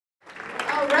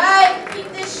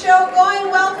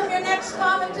next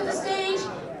comic to the stage,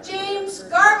 James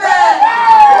Garbutt.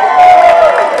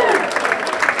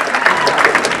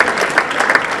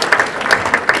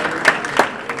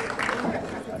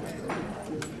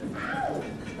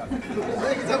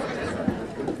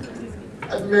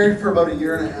 I've been married for about 1.5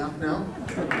 years now.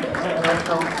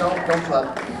 Don't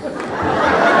clap.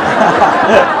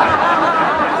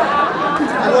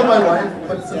 I love my wife,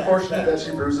 but it's unfortunate that she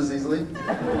bruises easily.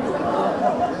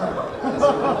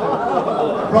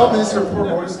 The problem is her poor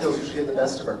motor skills usually get the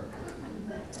best of her.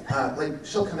 Like,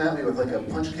 she'll come at me with like a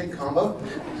punch-kick combo,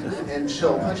 and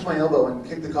she'll punch my elbow and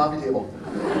kick the coffee table.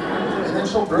 And then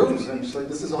she'll bruise, and she's like,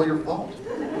 this is all your fault.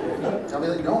 I'll be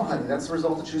like, no, honey, that's the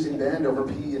result of choosing band over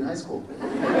PE in high school.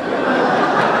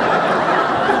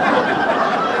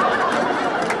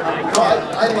 No,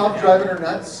 I love driving her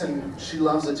nuts, and she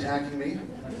loves attacking me.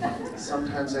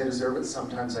 Sometimes I deserve it,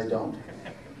 sometimes I don't.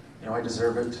 You know, I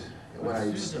deserve it when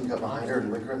I sneak up behind her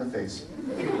and lick her in the face.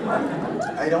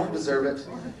 I don't deserve it,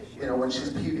 you know, when she's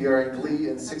PBRing Glee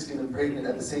and 16 and pregnant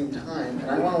at the same time,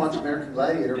 and I want to watch American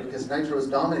Gladiator because Nitro has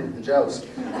dominated the joust,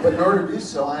 but in order to do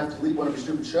so, I have to leave one of your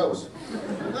stupid shows.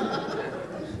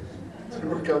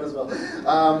 Didn't work out as well.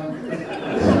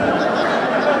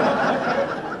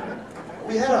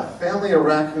 We had a family of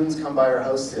raccoons come by our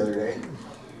house the other day,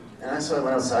 and I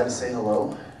went outside to say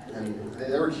hello, and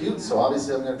they were cute, so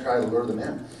obviously I'm going to try to lure them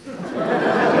in.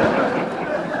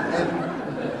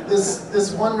 And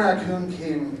this one raccoon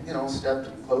came, you know, stepped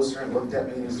closer and looked at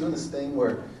me, and he was doing this thing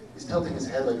where he's tilting his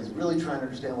head like he's really trying to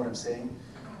understand what I'm saying.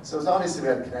 So it was obviously we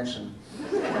had a connection.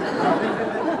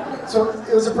 So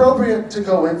it was appropriate to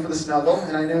go in for the snuggle,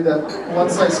 and I knew that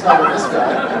once I snuggled this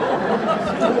guy,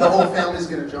 the whole family's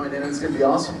going to join in, and it's going to be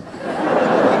awesome.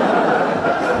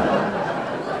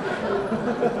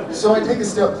 So I take a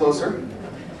step closer,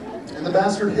 and the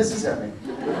bastard hisses at me.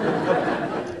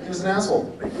 He was an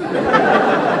asshole. It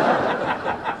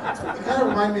kind of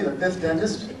reminded me of the 5th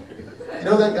dentist. You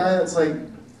know that guy that's like,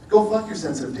 go fuck your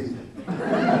sensitive teeth.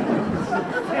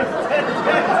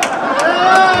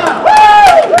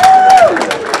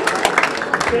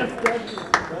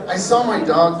 I saw my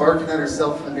dog barking at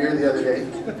herself in the mirror the other day.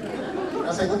 I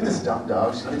was like, look at this dumb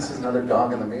dog. She thinks there's another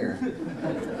dog in the mirror.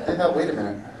 I thought, wait a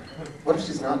minute. What if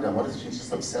she's not dumb? What if she's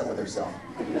just upset with herself?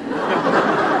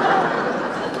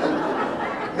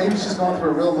 Like, maybe she's going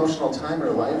through a real emotional time in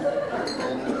her life,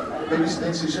 and maybe she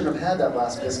thinks she shouldn't have had that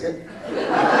last biscuit.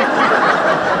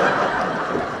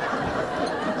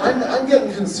 I'm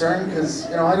getting concerned because,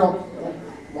 you know, I don't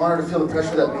want her to feel the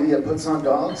pressure that media puts on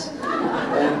dogs.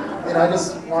 And, you know, I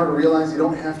just want her to realize you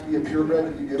don't have to be a purebred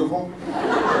to be beautiful.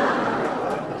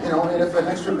 You know, and if an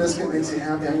extra biscuit makes you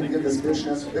happy, I'm going to give this bitch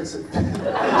an extra biscuit.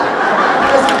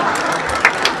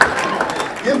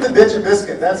 Give the bitch a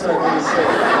biscuit, that's what I'm going to say.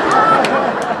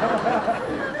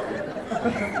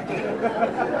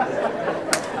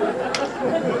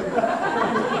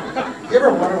 You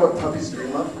ever wonder what puppies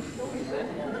dream of?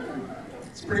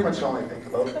 It's pretty much all I think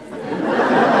about.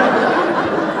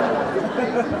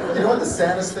 You know what the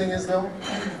saddest thing is, though?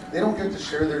 They don't get to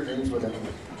share their dreams with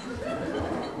anyone.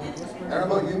 I don't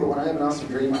know about you, but when I have an awesome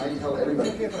dream, I tell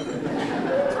everybody.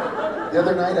 The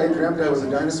other night, I dreamt I was a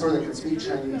dinosaur that could speak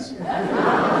Chinese.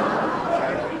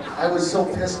 I was so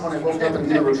pissed when I woke up and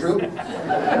needed a recruit.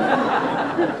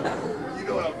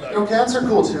 You know, cats are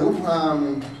cool, too.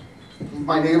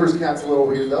 My neighbor's cat's a little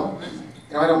weird, though.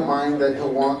 You know, I don't mind that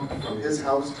he'll walk from his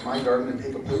house to my garden and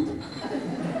take a poop.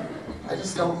 I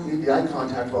just don't need the eye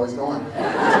contact while he's going.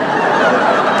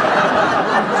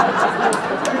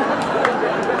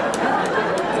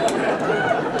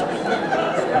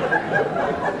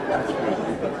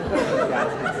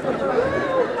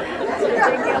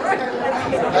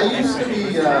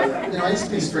 I used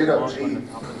to be straight up G,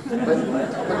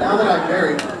 but now that I'm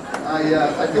married,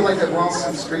 I feel like I've lost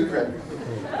some street cred.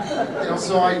 You know,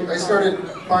 so I started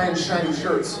buying shiny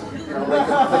shirts, you know, like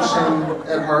Shane,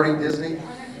 Ed Harding, Disney.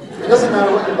 It doesn't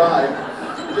matter what you buy,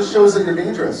 it just shows that you're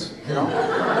dangerous, you know?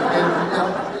 And, you know,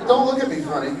 don't look at me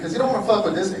funny, because you don't want to fuck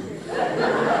with Disney.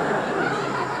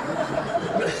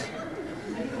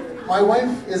 My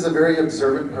wife is a very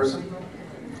observant person.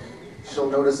 She'll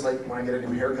notice, like, when I get a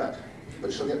new haircut,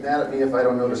 but she'll get mad at me if I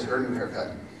don't notice her new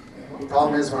haircut. The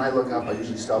problem is, when I look up, I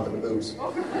usually stop at the boobs.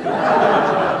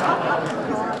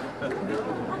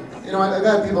 You know, I've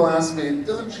had people ask me,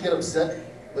 doesn't she get upset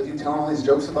with you telling all these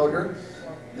jokes about her?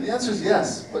 And the answer is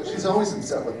yes, but she's always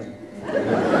upset with me.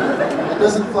 It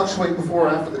doesn't fluctuate before or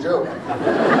after the joke.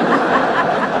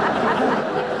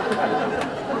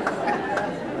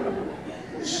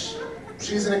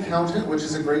 She's an accountant, which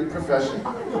is a great profession,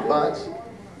 but,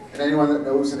 and anyone that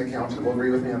knows an accountant will agree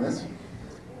with me on this,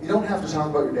 you don't have to talk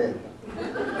about your day.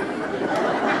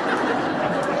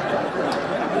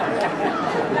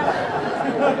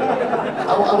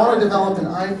 I want to develop an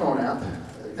iPhone app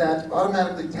that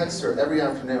automatically texts her every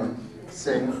afternoon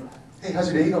saying, hey,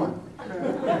 how's your day going?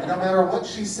 And no matter what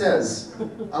she says,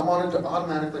 I want her to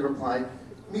automatically reply,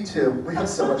 me too, we have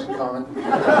so much in common.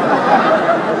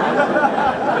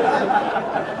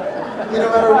 No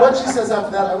matter what she says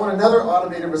after that, I want another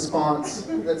automated response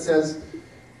that says,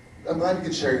 I'm glad you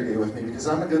could share your day with me because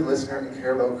I'm a good listener and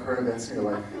care about current events in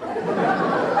your life.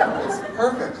 It's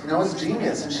perfect, it's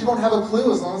genius. And she won't have a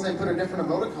clue as long as I put a different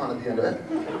emoticon at the end of it.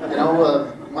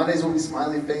 Mondays will be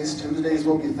smiley face, Tuesdays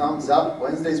will be thumbs up,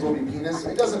 Wednesdays will be penis.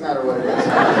 It doesn't matter what it is.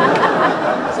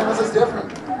 As long as it's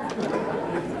different.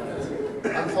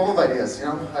 I'm full of ideas,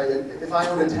 if I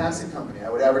owned a taxi company, I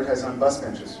would advertise on bus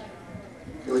benches.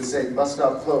 It would say, bus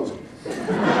stop closed.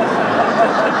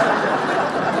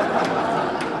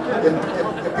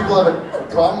 If people have a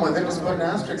problem with it, just put an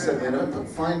asterisk at the end of it, put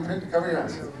fine print to cover your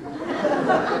ass.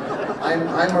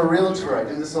 I'm a realtor, I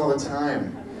do this all the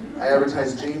time. I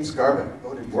advertise James Garbutt,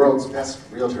 voted world's best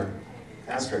realtor.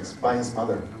 Asterisk, by his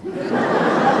mother.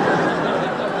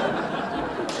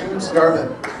 James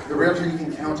Garbutt, the realtor you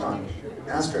can count on.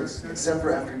 Asterisk, except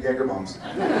for after Jaeger bombs.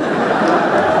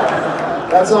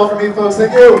 That's all for me, folks.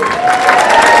 Thank you.